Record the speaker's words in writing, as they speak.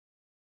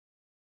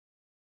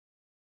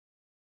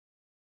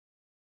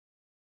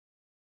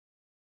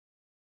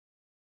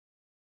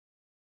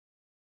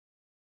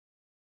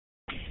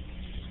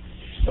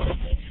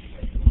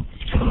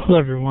Hello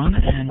everyone,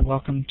 and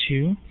welcome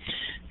to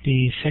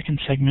the second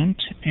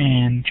segment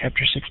in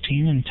Chapter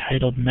 16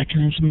 entitled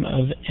Mechanism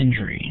of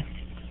Injury.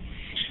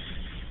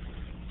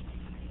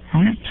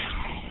 Alright,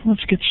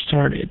 let's get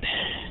started.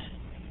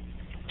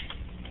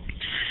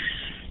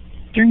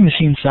 During the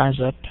scene size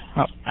up,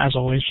 as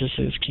always, this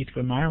is Keith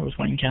Whitmire with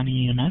Wayne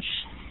County EMS.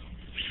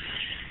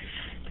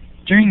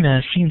 During the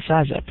scene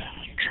size up,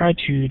 try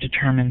to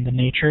determine the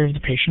nature of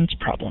the patient's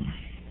problem.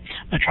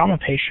 A trauma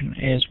patient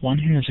is one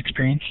who has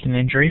experienced an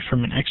injury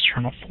from an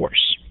external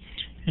force.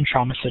 In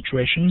trauma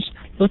situations,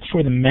 look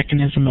for the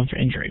mechanism of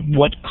injury.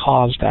 What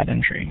caused that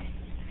injury?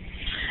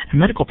 A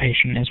medical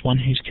patient is one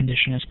whose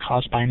condition is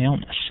caused by an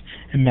illness.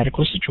 In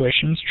medical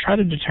situations, try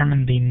to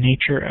determine the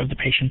nature of the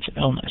patient's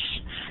illness.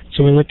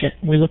 So we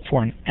look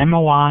for an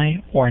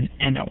MOI or an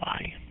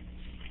NOI.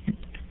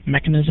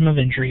 Mechanism of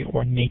injury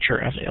or nature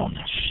of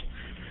illness.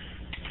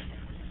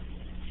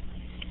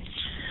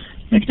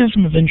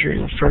 Mechanism of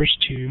injury refers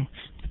to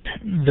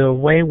the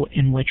way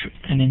in which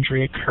an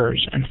injury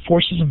occurs and the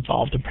forces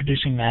involved in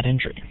producing that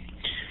injury.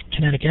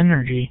 Kinetic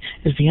energy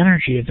is the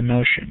energy of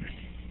motion.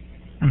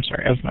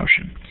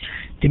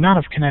 The amount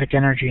of kinetic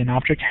energy an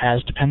object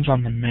has depends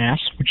on the mass,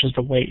 which is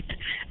the weight,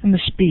 and the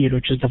speed,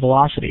 which is the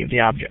velocity of the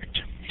object.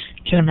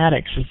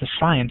 Kinematics is the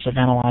science of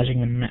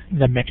analyzing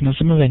the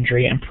mechanism of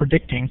injury and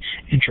predicting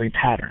injury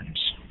patterns.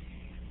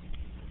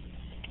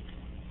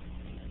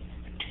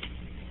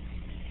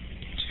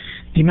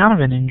 The amount of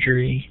an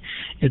injury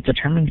is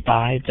determined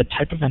by the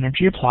type of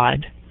energy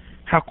applied,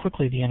 how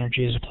quickly the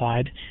energy is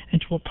applied,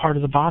 and to what part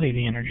of the body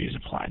the energy is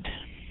applied.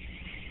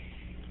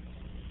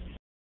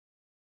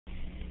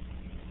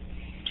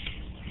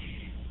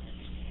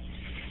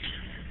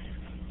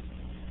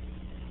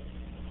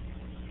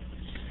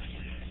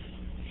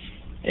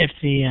 If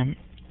the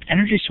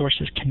energy source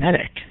is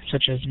kinetic,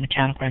 such as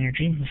mechanical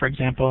energy, for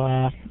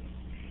example,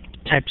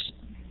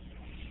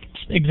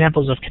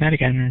 examples of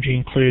kinetic energy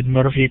include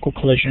motor vehicle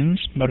collisions,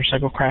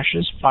 motorcycle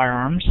crashes,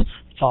 firearms,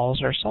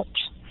 falls, or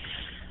assaults.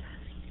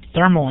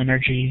 Thermal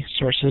energy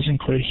sources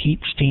include heat,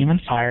 steam,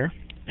 and fire,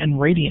 and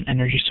radiant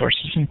energy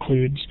sources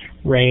includes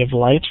ray of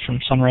light from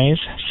sun rays,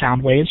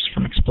 sound waves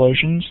from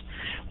explosions,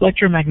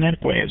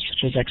 electromagnetic waves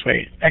such as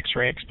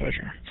X-ray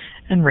exposure,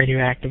 and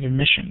radioactive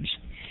emissions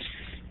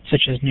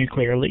such as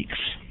nuclear leaks.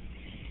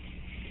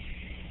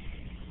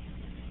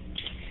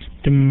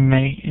 You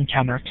may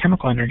encounter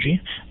chemical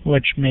energy,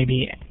 which may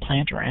be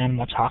plant or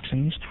animal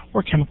toxins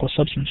or chemical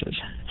substances,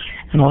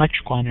 and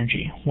electrical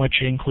energy,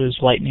 which includes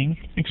lightning,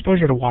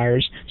 exposure to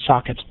wires,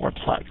 sockets, or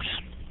plugs.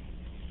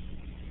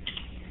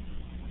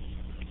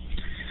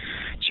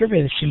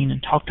 Survey the scene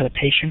and talk to the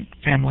patient,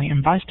 family,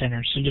 and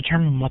bystanders to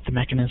determine what the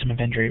mechanism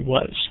of injury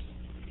was.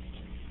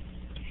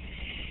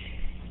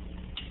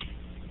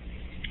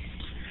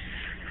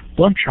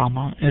 Blunt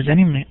trauma is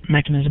any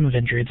mechanism of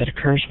injury that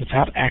occurs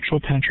without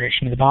actual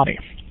penetration of the body.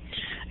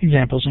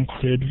 Examples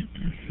include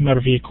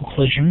motor vehicle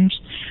collisions,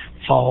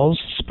 falls,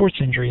 sports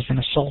injuries, and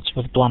assaults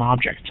with blunt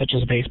objects such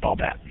as a baseball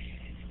bat,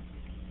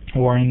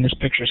 or in this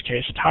picture's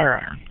case, a tire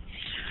iron.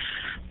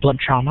 Blunt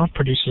trauma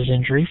produces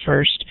injury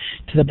first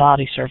to the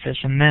body surface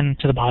and then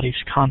to the body's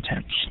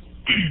contents.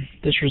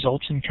 This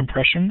results in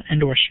compression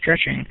and/or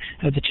stretching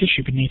of the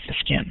tissue beneath the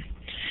skin.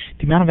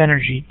 The amount of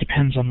energy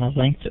depends on the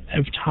length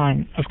of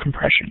time of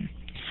compression,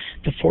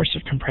 the force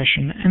of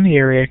compression, and the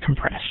area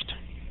compressed.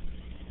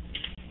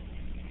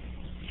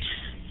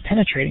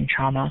 Penetrating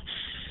trauma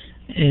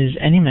is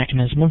any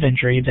mechanism of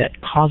injury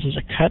that causes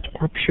a cut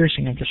or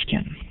piercing of the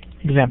skin.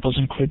 Examples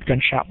include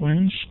gunshot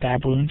wounds,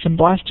 stab wounds, and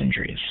blast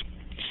injuries.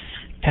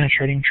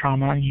 Penetrating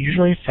trauma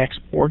usually affects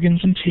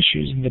organs and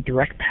tissues in the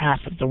direct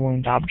path of the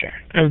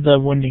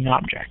wounding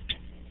object.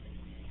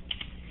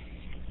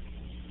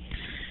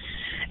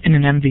 In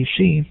an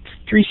MVC,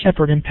 three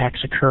separate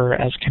impacts occur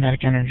as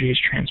kinetic energy is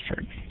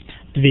transferred.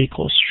 The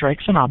vehicle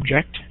strikes an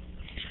object.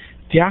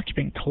 The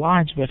occupant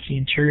collides with the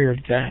interior of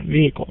the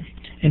vehicle.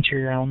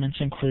 Interior elements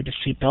include a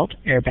seatbelt,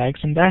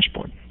 airbags, and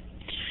dashboard.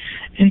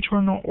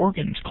 Internal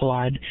organs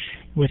collide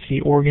with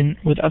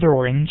other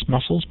organs,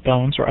 muscles,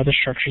 bones, or other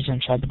structures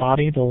inside the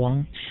body. The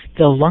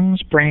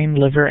lungs, brain,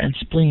 liver, and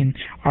spleen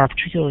are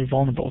particularly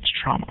vulnerable to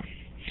trauma.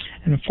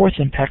 And the fourth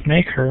impact may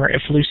occur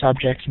if loose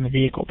objects in the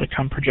vehicle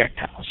become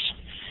projectiles.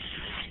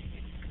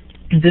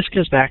 This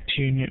goes back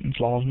to Newton's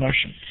law of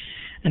motion.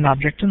 An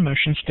object in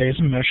motion stays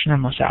in motion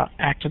unless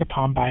acted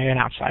upon by an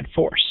outside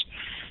force.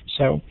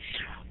 So,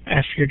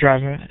 if your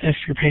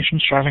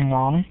patient's driving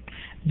along,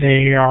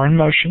 they are in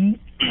motion,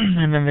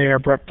 and then they are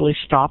abruptly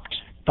stopped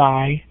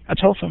by a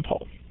telephone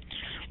pole.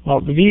 Well,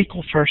 the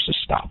vehicle first is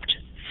stopped.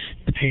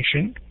 The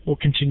patient will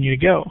continue to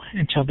go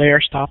until they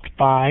are stopped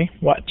by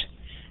what?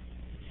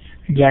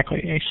 Exactly,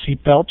 a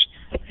seatbelt,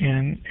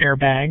 an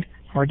airbag,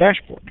 or a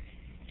dashboard.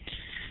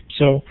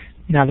 So,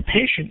 now the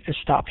patient is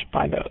stopped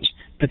by those,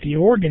 but the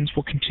organs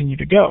will continue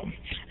to go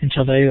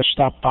until they are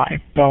stopped by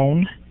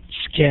bone,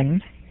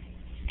 skin,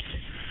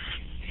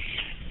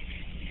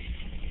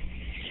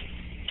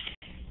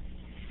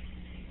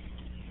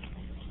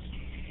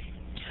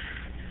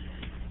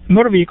 A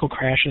motor vehicle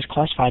crash is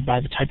classified by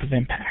the type of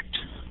impact.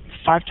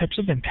 5 types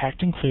of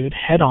impact include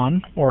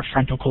head-on or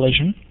frontal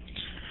collision,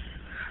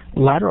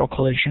 lateral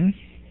collision,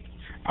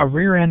 a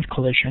rear-end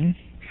collision,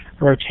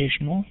 a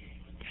rotational,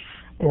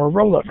 or a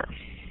rollover.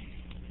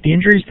 The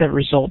injuries that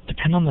result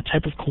depend on the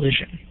type of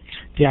collision,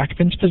 the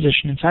occupant's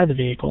position inside the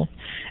vehicle,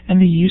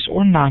 and the use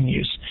or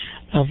non-use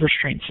of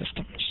restraint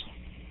systems.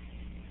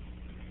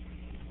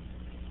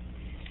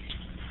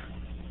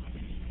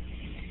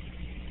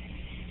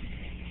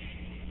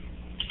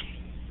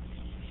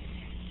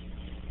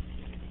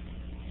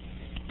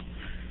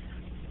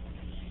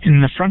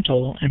 In the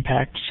frontal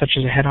impact, such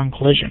as a head-on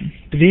collision,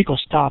 the vehicle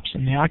stops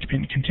and the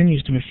occupant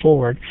continues to move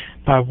forward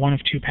by one of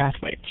 2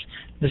 pathways.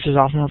 This is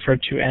often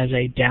referred to as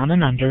a down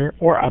and under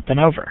or up and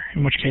over,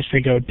 in which case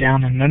they go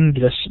down and under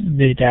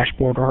the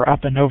dashboard or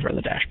up and over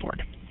the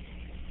dashboard.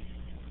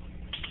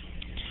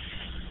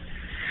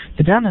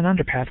 The down and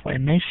under pathway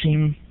may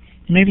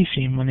be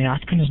seen when the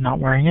occupant is not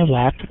wearing a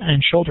lap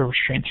and shoulder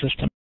restraint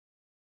system,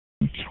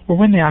 or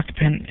when the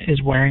occupant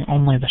is wearing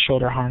only the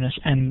shoulder harness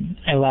and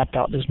a lap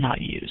belt is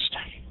not used.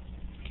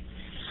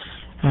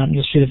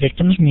 You'll see the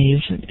victim's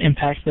knees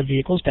impact the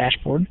vehicle's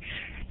dashboard.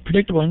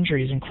 Predictable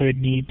injuries include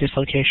knee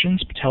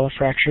dislocations, patella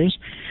fractures,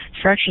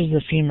 fractures of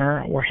the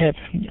femur or hip,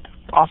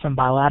 often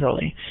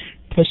bilaterally,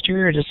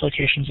 posterior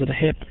dislocations of the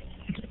hip.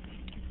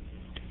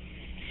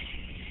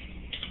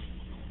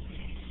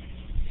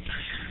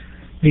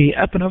 The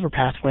up and over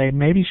pathway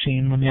may be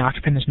seen when the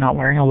occupant is not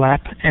wearing a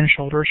lap and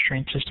shoulder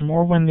restraint system,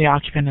 or when the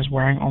occupant is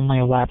wearing only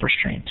a lap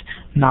restraint,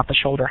 not the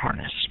shoulder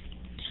harness.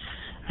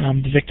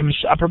 The victim's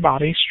upper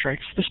body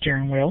strikes the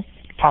steering wheel.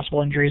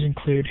 Possible injuries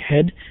include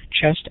head,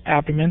 chest,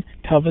 abdomen,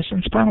 pelvis,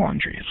 and spinal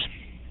injuries.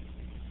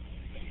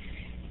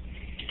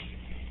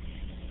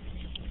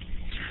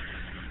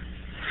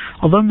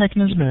 Although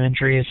mechanism of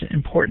injury is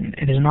important,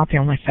 it is not the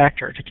only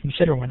factor to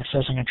consider when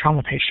assessing a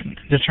trauma patient,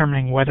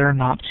 determining whether or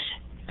not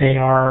they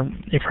are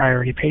a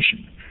priority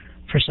patient.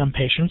 For some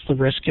patients, the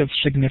risk of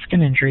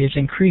significant injury is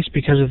increased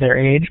because of their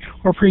age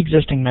or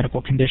pre-existing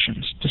medical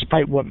conditions,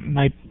 despite what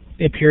might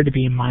appear to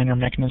be a minor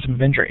mechanism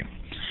of injury.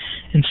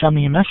 In some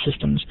EMS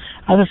systems,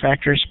 other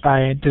factors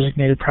by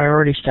designated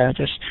priority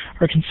status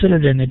are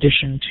considered in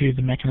addition to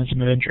the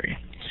mechanism of injury.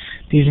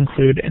 These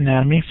include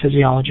anatomy,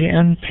 physiology,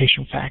 and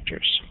patient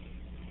factors.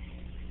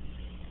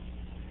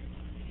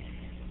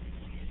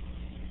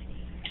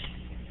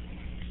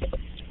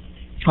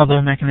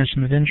 Although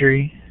mechanism of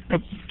injury,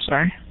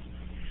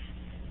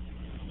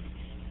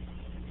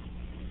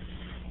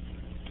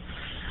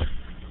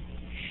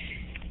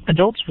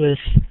 adults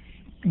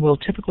will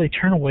typically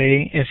turn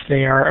away if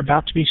they are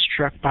about to be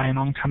struck by an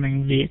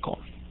oncoming vehicle.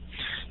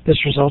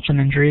 This results in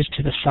injuries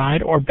to the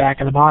side or back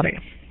of the body.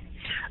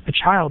 A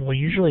child will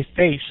usually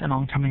face an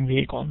oncoming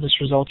vehicle. This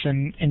results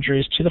in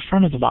injuries to the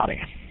front of the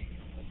body.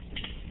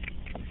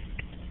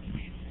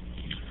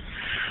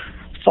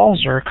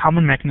 Falls are a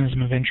common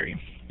mechanism of injury.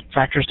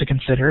 Factors to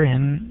consider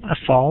in a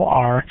fall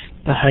are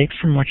the height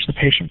from which the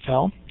patient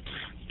fell,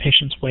 the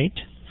patient's weight,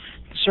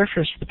 the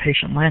surface the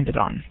patient landed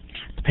on,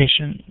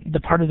 the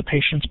part of the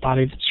patient's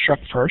body that struck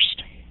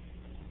first.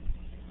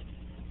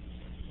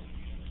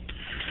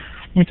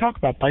 When we talk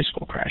about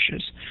bicycle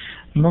crashes,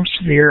 most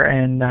severe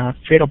and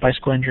fatal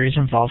bicycle injuries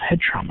involve head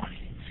trauma.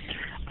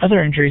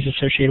 Other injuries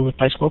associated with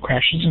bicycle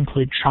crashes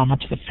include trauma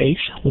to the face,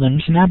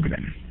 limbs, and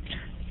abdomen,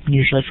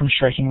 usually from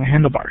striking the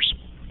handlebars.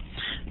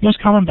 Most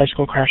common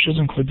bicycle crashes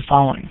include the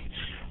following: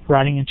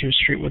 riding into a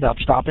street without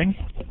stopping,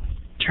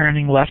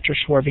 turning left or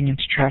swerving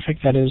into traffic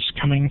that is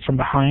coming from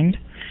behind,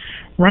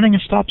 running a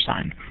stop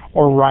sign,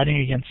 or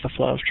riding against the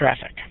flow of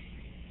traffic.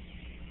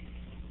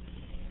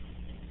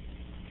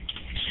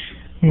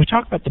 When we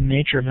talk about the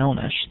nature of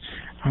illness,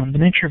 the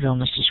nature of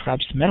illness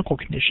describes the medical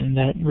condition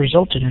that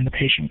resulted in the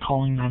patient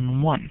calling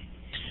 911.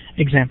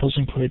 Examples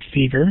include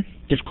fever,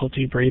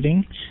 difficulty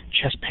breathing,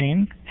 chest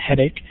pain,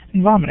 headache,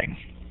 and vomiting.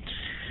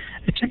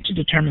 Attempt to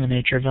determine the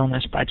nature of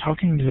illness by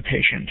talking to the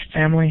patient,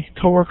 family,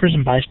 coworkers,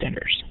 and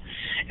bystanders.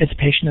 If the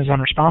patient is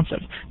unresponsive,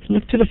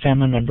 look to the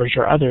family members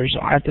or others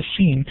at the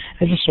scene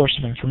as a source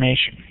of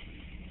information.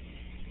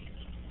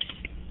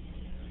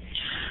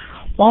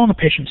 While in the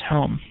patient's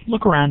home,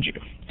 look around you.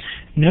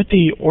 Note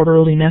the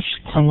orderliness,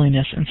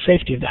 cleanliness, and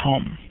safety of the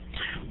home.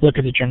 Look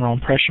at the general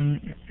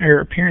impression or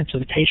appearance of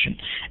the patient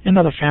and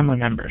other family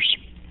members.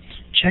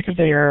 Check if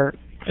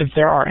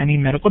there are any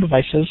medical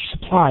devices,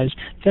 supplies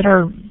that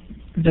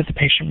the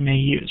patient may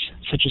use,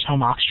 such as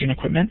home oxygen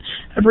equipment,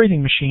 a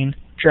breathing machine,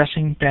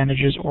 dressing,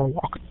 bandages, or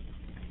walker.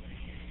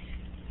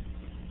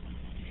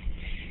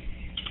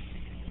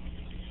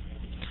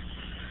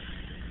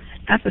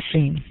 At the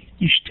scene,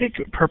 you should take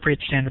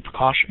appropriate standard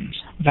precautions,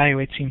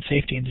 evaluate scene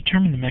safety, and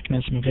determine the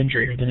mechanism of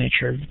injury or the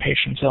nature of the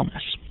patient's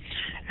illness.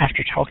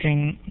 After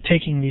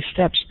taking these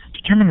steps,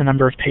 determine the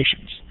number of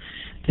patients.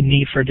 The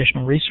need for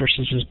additional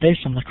resources is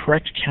based on the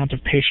correct count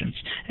of patients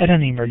at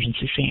any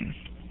emergency scene.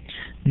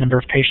 The number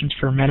of patients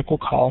for a medical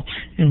call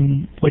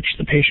in which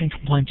the patient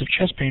complains of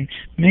chest pain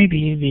may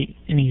be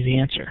an easy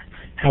answer.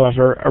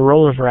 However, a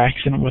rollover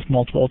accident with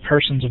multiple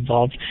persons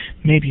involved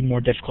may be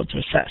more difficult to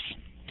assess.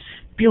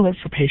 Be alert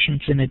for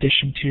patients in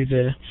addition to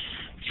the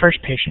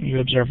first patient you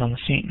observe on the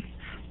scene.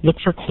 Look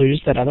for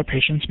clues that other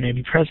patients may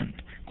be present.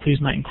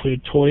 Clues might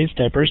include toys,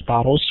 diapers,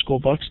 bottles, school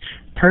books,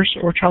 purse,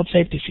 or child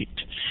safety seat.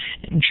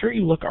 Ensure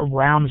you look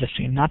around the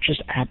scene, not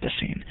just at the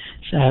scene,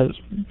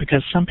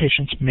 because some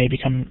patients may be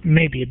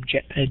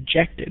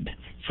ejected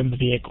from the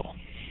vehicle.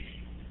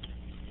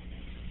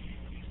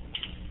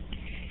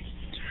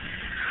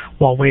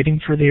 While waiting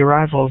for the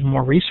arrival of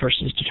more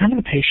resources, determine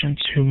the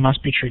patients who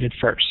must be treated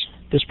first.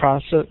 The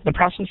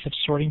process of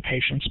sorting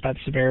patients by the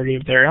severity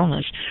of their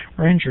illness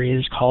or injury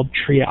is called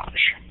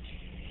triage.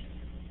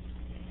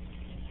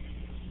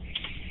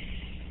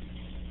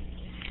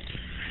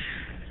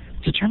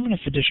 Determine if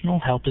additional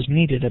help is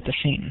needed at the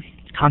scene.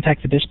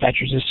 Contact the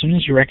dispatchers as soon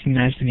as you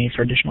recognize the need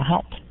for additional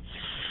help.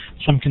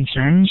 Some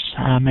concerns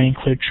may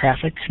include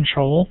traffic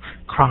control,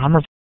 crime,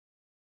 or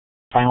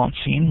violent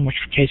scene, in which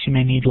case you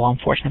may need law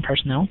enforcement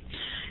personnel.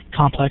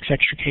 Complex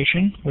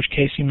extrication, in which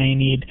case you may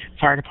need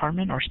fire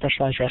department or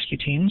specialized rescue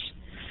teams.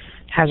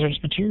 Hazardous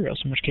materials,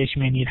 in which case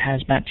you may need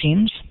hazmat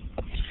teams.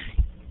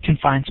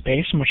 Confined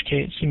space, in which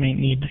case you may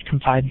need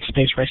confined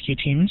space rescue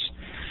teams.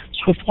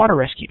 Swift water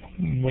rescue,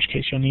 in which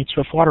case you'll need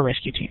swift water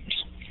rescue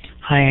teams.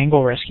 High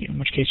angle rescue, in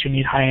which case you'll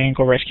need high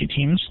angle rescue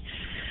teams.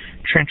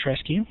 Trench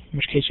rescue, in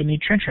which case you'll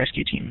need trench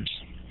rescue teams.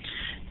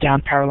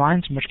 Downed power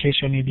lines, in which case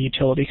you'll need the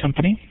utility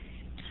company.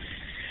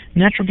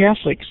 Natural gas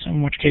leaks,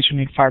 in which case you'll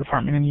need fire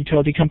department and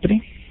utility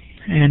company.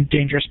 And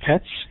dangerous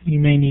pets, you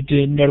may need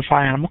to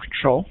notify animal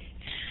control.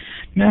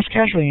 Mass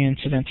casualty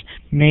incidents,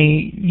 you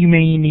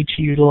may need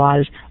to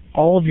utilize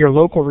all of your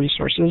local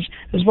resources,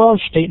 as well as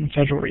state and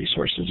federal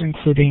resources,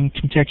 including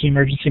Kentucky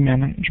Emergency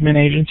Management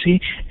Agency,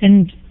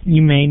 and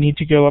you may need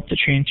to go up the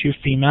chain to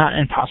FEMA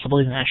and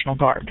possibly the National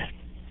Guard.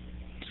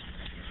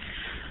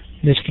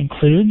 This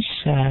concludes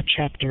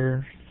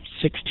Chapter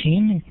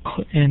 16,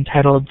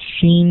 entitled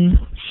Scene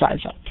Size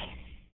Up.